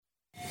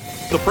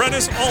The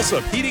Prentice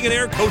Allsup Heating and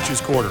Air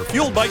Coaches Corner,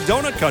 fueled by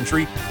Donut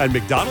Country and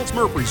McDonald's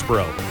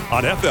Murfreesboro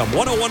on FM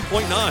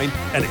 101.9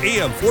 and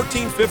AM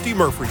 1450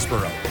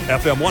 Murfreesboro,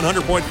 FM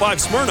 100.5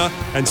 Smyrna,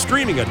 and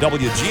streaming at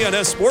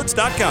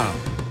WGNSSports.com.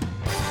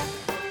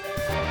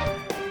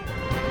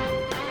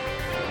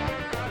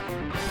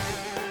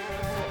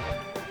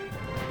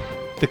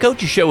 The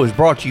Coaches Show is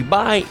brought to you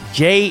by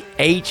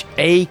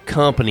JHA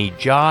Company,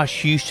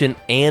 Josh Houston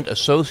and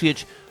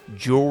Associates,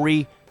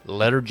 jewelry,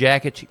 letter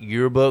jackets,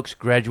 yearbooks,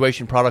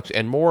 graduation products,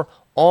 and more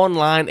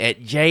online at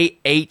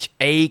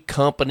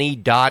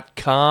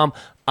jhacompany.com.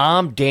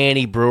 I'm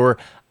Danny Brewer.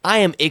 I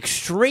am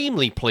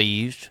extremely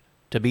pleased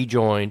to be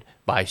joined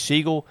by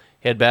Siegel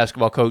head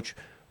basketball coach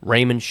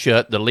Raymond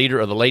Shutt, the leader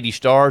of the Lady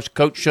Stars.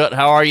 Coach Shutt,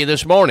 how are you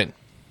this morning?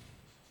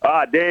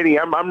 Danny,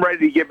 I'm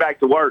ready to get back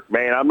to work,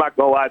 man. I'm not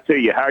going to lie to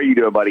you. How are you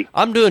doing, buddy?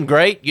 I'm doing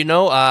great. You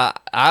know,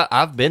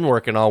 I've been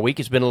working all week.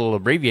 It's been a little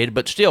abbreviated,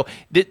 but still,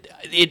 it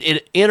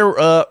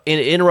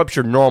interrupts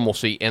your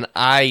normalcy, and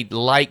I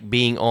like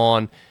being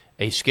on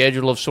a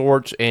schedule of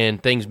sorts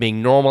and things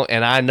being normal,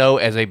 and I know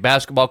as a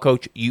basketball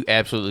coach, you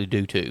absolutely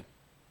do too.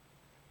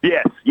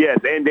 Yes.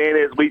 And Dan,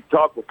 as we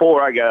talked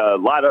before, I got a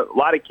lot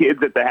of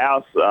kids at the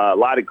house, a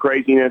lot of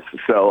craziness.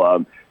 So,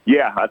 I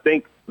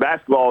think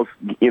basketball,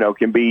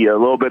 can be a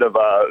little bit of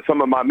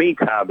some of my me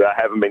time that I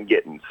haven't been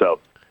getting.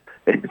 So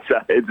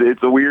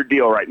it's a weird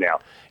deal right now.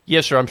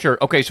 Yes, sir, I'm sure.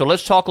 Okay, so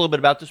let's talk a little bit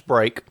about this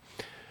break.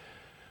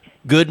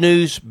 Good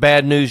news,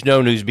 bad news,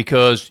 no news,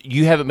 because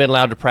you haven't been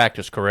allowed to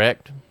practice,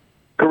 correct?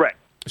 Correct.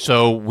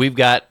 So we've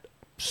got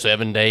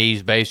 7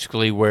 days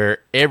basically where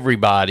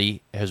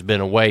everybody has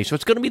been away. So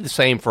it's going to be the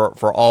same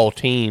for all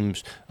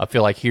teams, I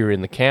feel like, here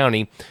in the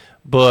county.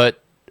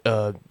 But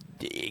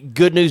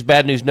good news,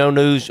 bad news, no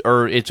news,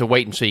 or it's a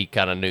wait-and-see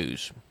kind of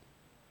news?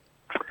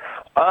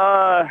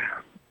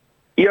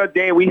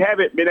 Dan, we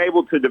haven't been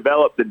able to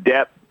develop the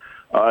depth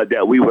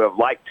that we would have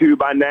liked to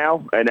by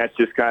now, and that's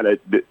just kind of,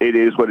 it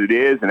is what it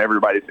is, and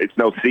it's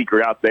no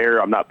secret out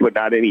there. I'm not putting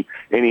out any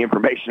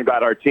information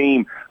about our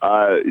team.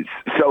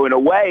 So in a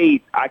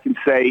way, I can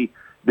say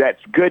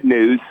that's good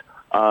news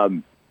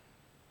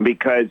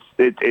because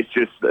it's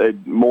just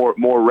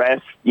more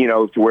rest,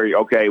 to where,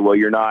 okay, well,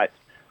 you're not,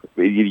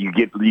 you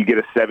get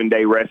a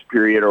 7-day rest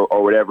period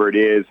or whatever it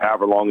is,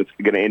 however long it's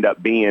going to end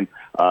up being,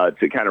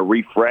 to kind of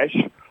refresh.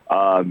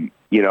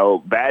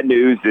 Bad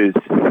news is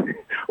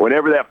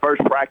whenever that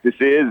first practice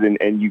is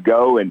and you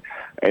go and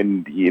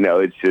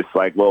it's just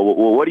like, well,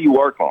 what do you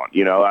work on?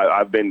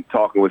 I've been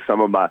talking with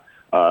some of my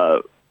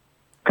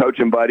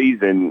coaching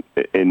buddies and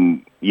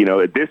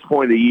at this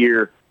point of the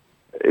year,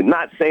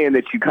 not saying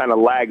that you kind of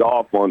lag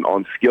off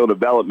on skill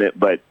development,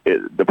 but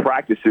the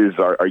practices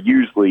are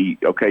usually,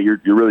 okay,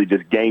 you're really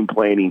just game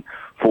planning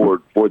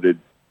for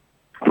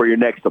your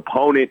next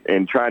opponent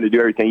and trying to do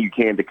everything you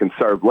can to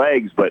conserve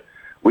legs. But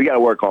we got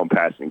to work on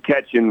passing and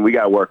catching. We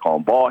got to work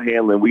on ball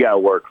handling. We got to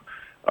work.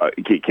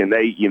 We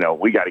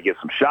got to get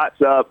some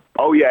shots up.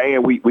 Oh yeah.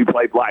 And we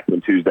play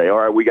Blackman Tuesday. All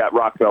right. We got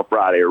Rockville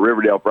Friday or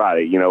Riverdale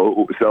Friday,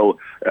 so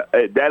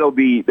that'll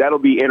be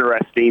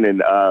interesting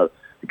and,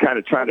 kind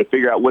of trying to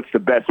figure out what's the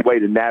best way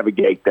to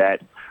navigate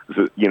that.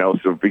 So,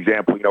 for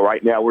example,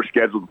 right now we're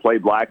scheduled to play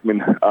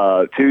Blackman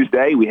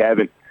Tuesday. We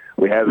haven't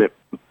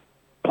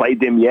played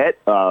them yet.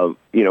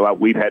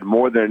 We've had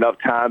more than enough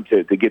time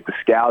to get the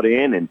scout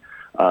in, and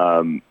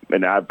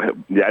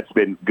that's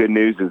been good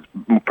news. Is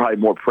probably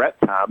more prep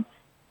time.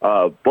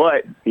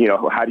 But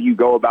how do you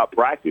go about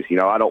practice?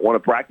 I don't want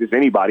to practice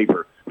anybody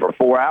for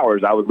 4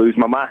 hours. I would lose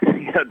my mind.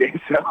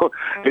 So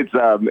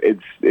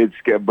it's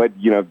good. But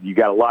you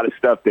got a lot of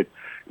stuff that.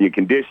 Your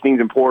conditioning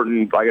is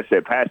important. Like I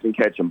said, passing,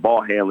 catching,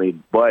 ball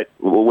handling. But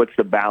what's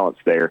the balance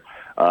there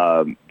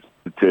to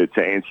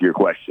answer your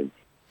question?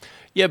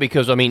 Yeah,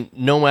 because,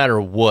 no matter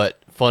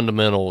what,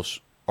 fundamentals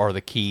are the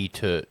key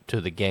to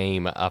the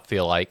game, I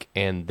feel like.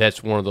 And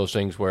that's one of those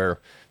things where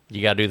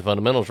you got to do the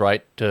fundamentals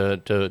right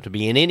to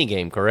be in any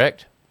game,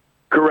 correct?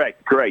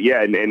 Correct.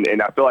 Yeah,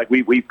 and I feel like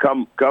we've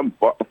come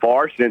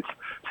far since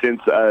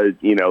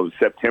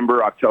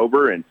September,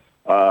 October, and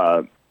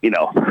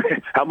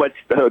how much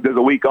does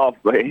a week off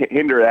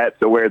hinder that?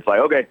 So where it's like,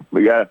 okay,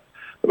 we got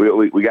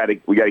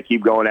to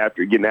keep going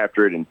after, getting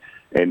after it,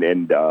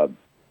 and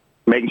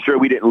making sure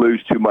we didn't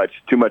lose too much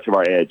of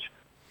our edge.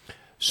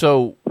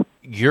 So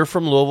you're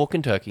from Louisville,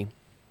 Kentucky.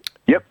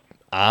 Yep.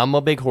 I'm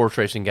a big horse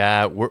racing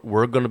guy.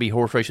 We're going to be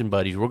horse racing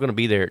buddies. We're going to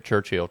be there at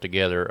Churchill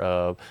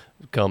together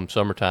come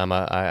summertime.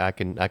 I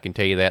can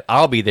tell you that.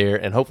 I'll be there,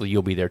 and hopefully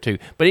you'll be there too.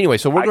 But anyway,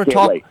 so we're going to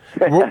talk.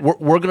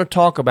 we're going to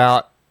talk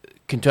about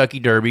Kentucky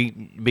Derby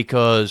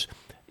because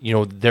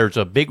there's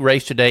a big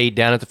race today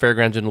down at the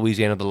fairgrounds in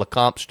Louisiana, the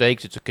LeCompte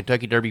Stakes. It's a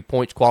Kentucky Derby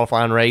points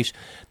qualifying race.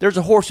 There's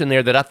a horse in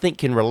there that I think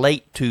can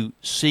relate to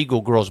Siegel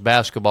girls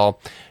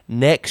basketball.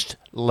 Next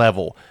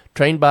Level,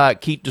 trained by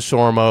Keith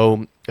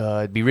DeSormo,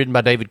 be ridden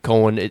by David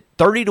Cohen.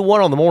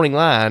 30-1 on the morning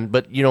line,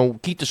 but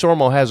Keith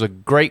DeSormo has a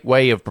great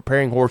way of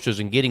preparing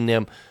horses and getting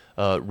them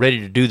ready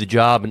to do the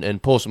job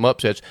and pull some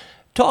upsets.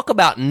 Talk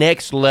about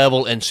Next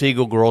Level and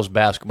Siegel girls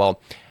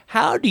basketball.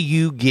 How do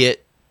you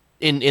get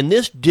in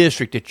this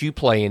district that you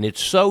play in,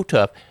 it's so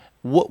tough.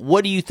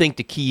 What do you think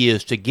the key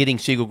is to getting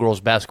Siegel girls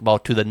basketball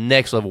to the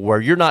next level,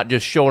 where you're not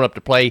just showing up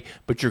to play,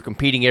 but you're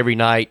competing every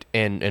night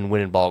and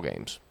winning ball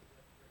games?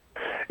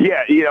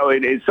 Yeah,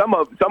 and some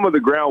of the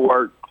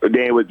groundwork,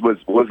 Dan,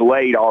 was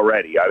laid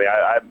already. I mean,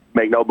 I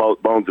make no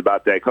bones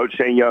about that. Coach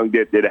Shane Young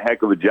did a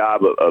heck of a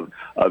job of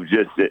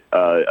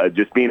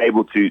just being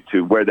able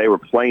to where they were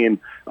playing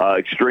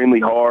extremely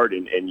hard,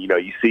 and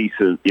you see,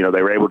 so they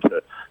were able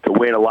to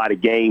win a lot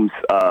of games,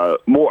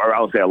 more, or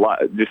I would say a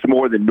lot, just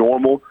more than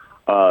normal.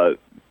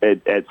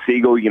 At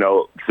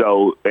Siegel,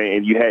 so,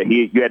 and you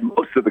had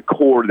most of the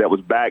core that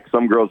was back.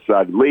 Some girls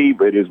decided to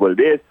leave. It is what it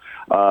is.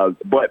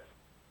 But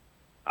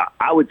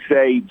I would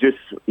say just,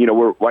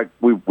 we're like,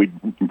 we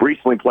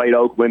recently played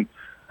Oakland.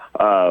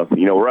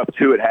 We're up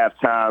 2 at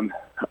halftime.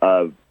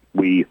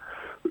 We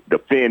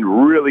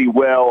defend really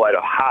well at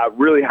a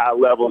really high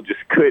level.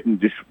 Just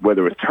couldn't,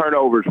 whether it was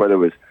turnovers, whether it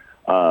was,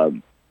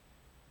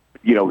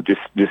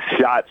 just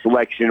shot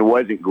selection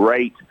wasn't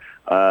great.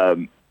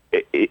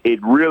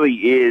 It really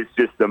is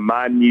just the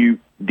minute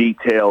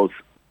details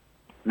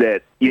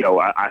that,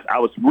 I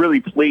was really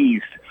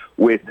pleased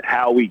with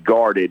how we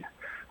guarded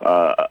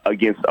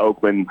against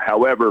Oakland.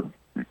 However,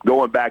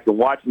 going back and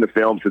watching the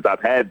film, since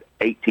I've had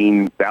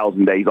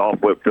 18,000 days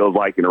off, what it feels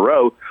like in a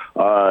row,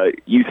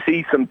 you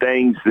see some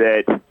things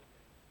that,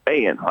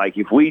 man, like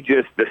if we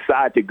just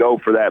decide to go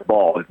for that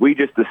ball, if we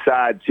just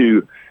decide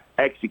to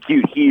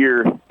execute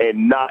here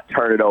and not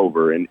turn it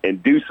over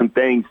and do some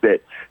things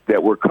that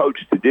we're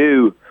coached to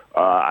do,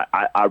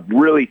 I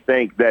really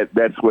think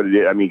that's what it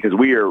is. I mean, because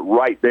we are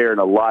right there in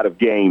a lot of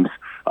games,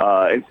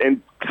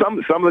 and some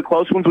of the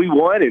close ones we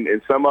won,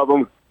 and some of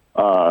them,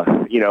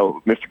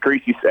 Mr.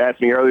 Creasy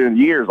asked me earlier in the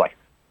year, like,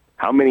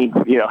 how many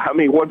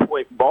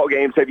 1-point ball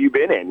games have you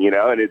been in?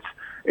 And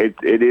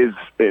it is,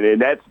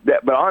 and that's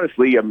that. But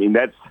honestly, I mean,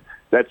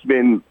 that's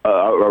been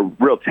a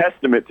real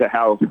testament to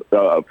how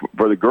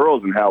for the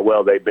girls and how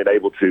well they've been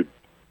able to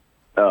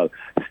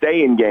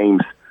stay in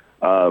games.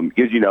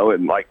 Because,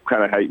 and like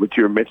kind of what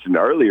you were mentioning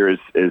earlier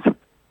is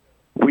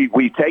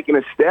we've taken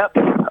a step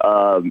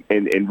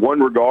in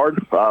one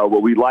regard.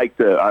 What we like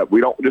to, we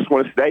don't just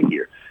want to stay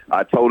here.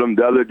 I told them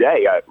the other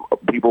day,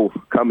 people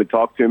come and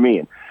talk to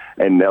me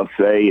and they'll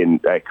say, and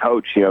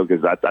Coach,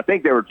 because I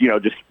think they were,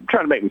 just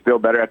trying to make me feel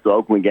better after the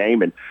Oakland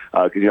game, and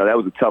because that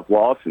was a tough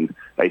loss, and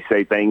they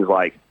say things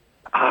like,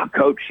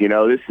 Coach,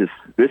 this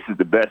is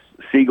the best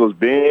Siegel's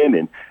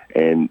been,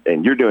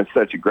 and you're doing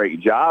such a great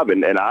job,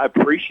 and I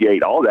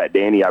appreciate all that,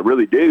 Danny, I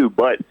really do,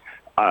 but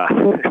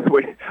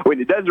when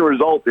it doesn't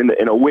result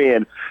in a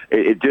win,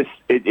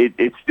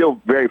 it's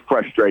still very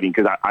frustrating,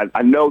 because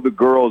I know the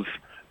girls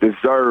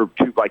deserve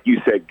to, like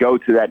you said, go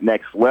to that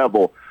next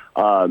level,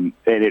 and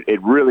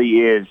it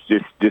really is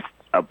just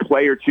a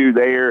play or two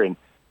there, and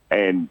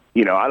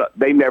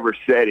they never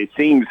said, it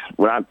seems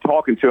when I'm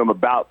talking to them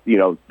about,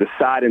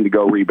 deciding to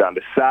go rebound,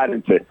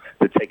 deciding to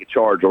take a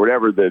charge or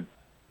whatever the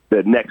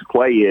next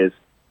play is,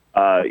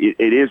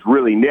 it is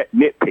really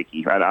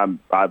nitpicky. And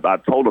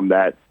I've told them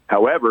that.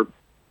 However,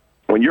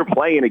 when you're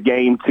playing a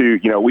game to,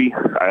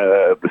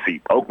 let's see,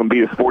 Oakland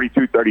beat us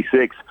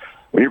 42-36.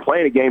 When you're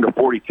playing a game to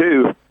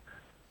 42,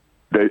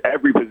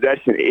 every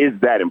possession is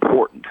that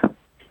important.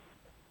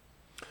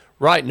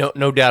 Right.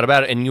 No doubt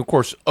about it. And of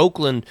course,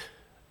 Oakland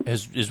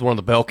is one of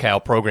the bell cow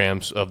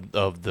programs of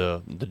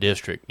the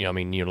district.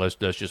 Let's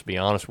just be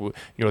honest.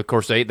 Of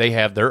course they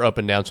have their up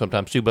and down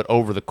sometimes too, but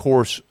over the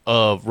course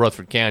of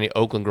Rutherford County,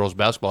 Oakland girls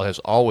basketball has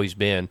always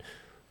been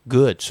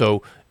good.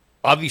 So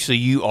obviously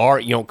you are,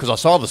 because I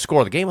saw the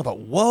score of the game, I thought,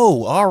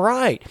 whoa, all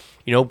right,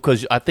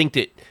 because I think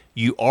that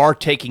you are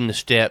taking the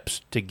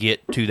steps to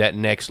get to that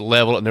next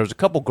level. And there was a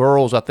couple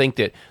girls, I think,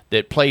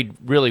 that played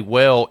really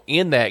well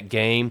in that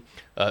game.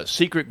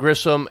 Secret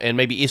Grissom and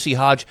maybe Issy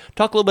Hodge.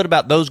 Talk a little bit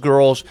about those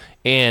girls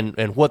and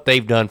what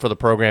they've done for the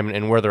program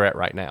and where they're at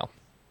right now.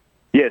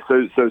 Yeah,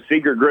 so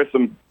Secret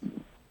Grissom,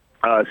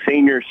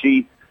 senior,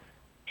 she's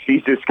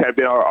just kind of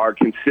been our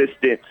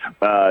consistent,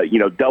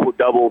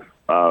 double-double.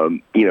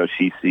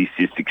 She's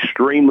just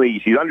extremely,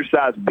 she's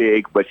undersized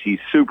big, but she's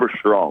super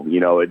strong,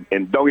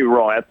 and don't get me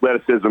wrong,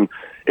 athleticism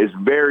is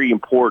very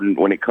important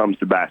when it comes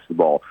to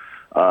basketball.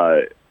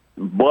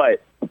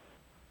 But,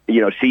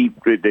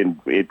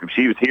 if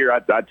she was here,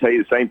 I'd tell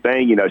you the same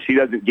thing. She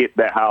doesn't get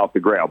that high off the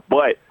ground,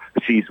 but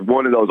she's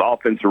one of those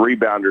offensive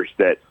rebounders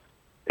that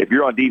if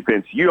you're on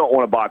defense, you don't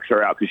want to box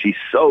her out because she's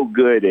so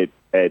good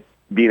at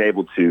being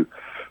able to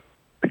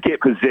get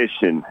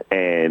position,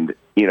 and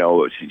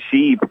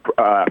she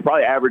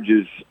probably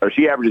averages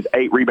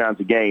 8 rebounds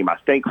a game. I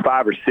think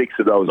 5 or 6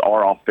 of those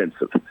are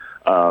offensive.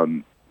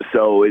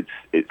 So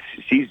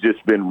she's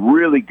just been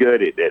really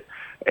good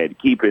at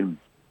keeping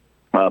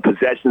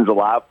possessions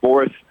alive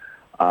for us.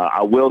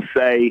 I will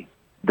say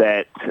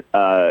that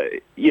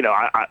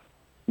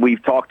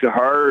we've talked to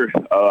her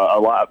a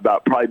lot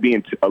about probably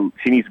being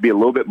she needs to be a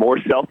little bit more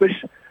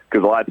selfish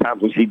because a lot of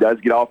times when she does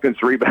get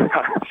offensive rebound,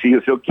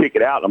 she'll kick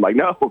it out. And I'm like,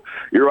 no,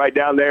 you're right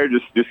down there.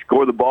 Just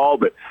score the ball.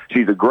 But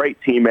she's a great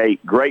teammate,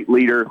 great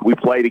leader. We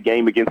played a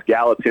game against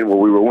Gallatin where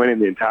we were winning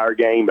the entire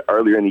game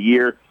earlier in the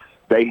year.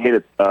 They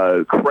hit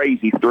a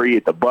crazy three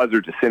at the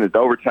buzzer to send it to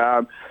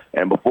overtime.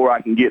 And before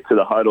I can get to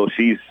the huddle,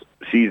 she's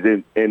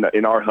in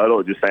our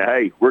huddle just saying,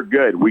 hey, we're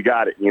good. We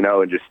got it,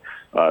 and just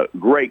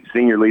great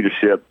senior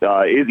leadership.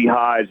 Izzy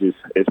Hodge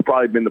has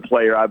probably been the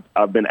player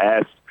I've been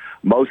asked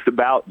most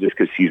about just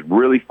because she's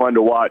really fun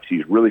to watch.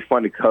 She's really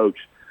fun to coach.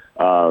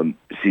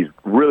 She's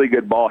really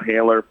good ball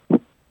handler.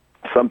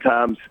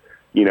 Sometimes,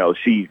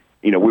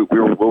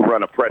 we'll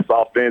run a press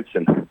offense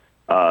and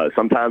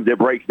sometimes it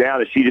breaks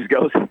down and she just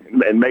goes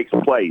and makes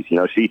plays.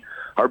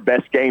 Her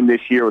best game this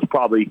year was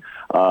probably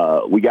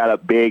we got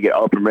up big at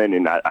Upperman,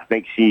 and I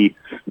think she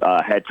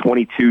had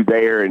 22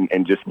 there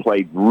and just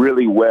played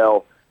really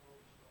well.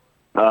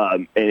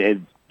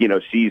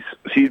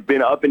 She's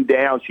been up and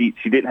down. She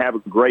didn't have a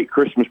great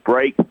Christmas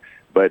break,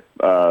 but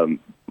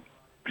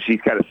she's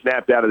kind of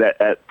snapped out of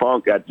that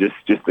funk.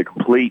 Just a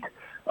complete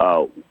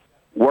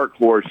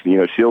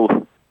workhorse.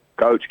 She'll,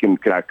 Coach, can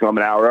I come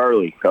an hour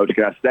early? Coach,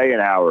 can I stay an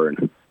hour?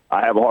 And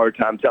I have a hard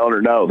time telling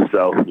her no.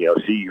 So,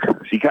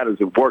 she kind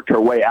of worked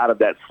her way out of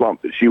that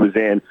slump that she was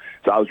in.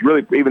 So I was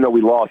really, even though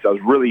we lost, I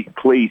was really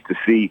pleased to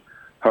see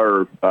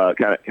her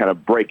kind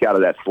of break out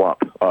of that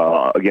slump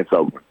against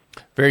Oakland.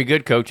 Very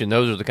good, Coach, and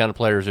those are the kind of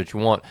players that you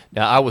want.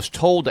 Now, I was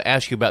told to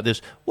ask you about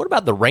this. What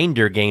about the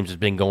reindeer games that's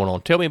been going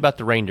on? Tell me about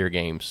the reindeer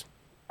games.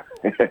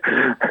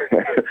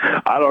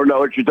 I don't know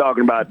what you're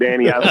talking about,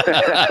 Danny.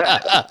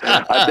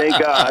 I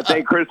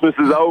think Christmas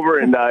is over,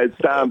 and it's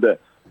time to.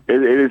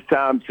 It is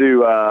time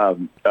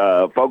to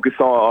focus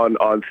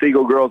on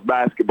Siegel girls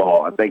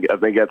basketball. I think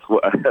that's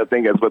what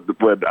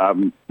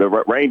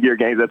the reindeer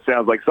games. That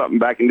sounds like something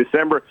back in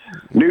December.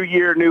 New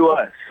year, new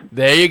us.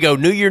 There you go,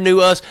 New Year,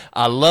 new us.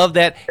 I love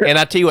that. And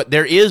I tell you what,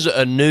 there is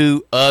a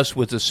new us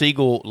with the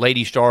Siegel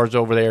Lady Stars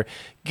over there.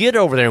 Get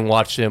over there and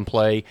watch them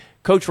play.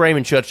 Coach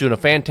Raymond Shutt's doing a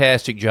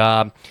fantastic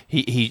job.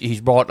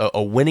 He's brought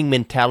a winning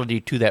mentality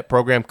to that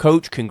program.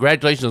 Coach,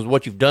 congratulations on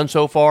what you've done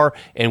so far,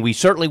 and we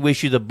certainly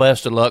wish you the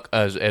best of luck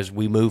as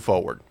we move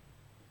forward.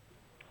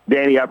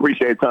 Danny, I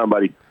appreciate your time,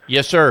 buddy.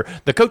 Yes, sir.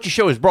 The Coaches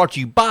Show is brought to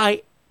you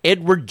by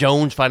Edward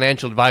Jones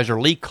Financial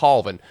Advisor Lee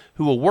Colvin,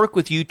 who will work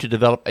with you to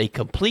develop a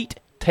complete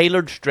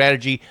tailored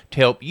strategy to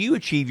help you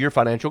achieve your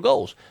financial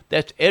goals.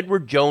 That's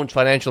Edward Jones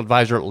Financial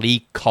Advisor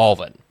Lee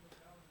Colvin.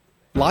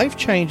 Life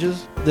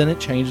changes, then it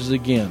changes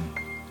again.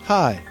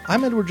 Hi,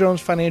 I'm Edward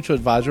Jones Financial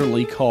Advisor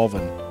Lee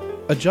Colvin.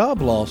 A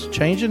job loss,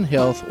 change in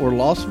health, or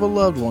loss of a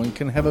loved one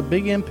can have a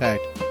big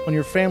impact on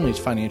your family's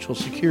financial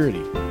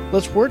security.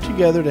 Let's work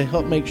together to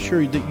help make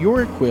sure that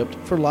you're equipped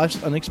for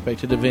life's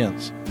unexpected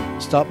events.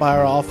 Stop by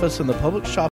our office in the public shop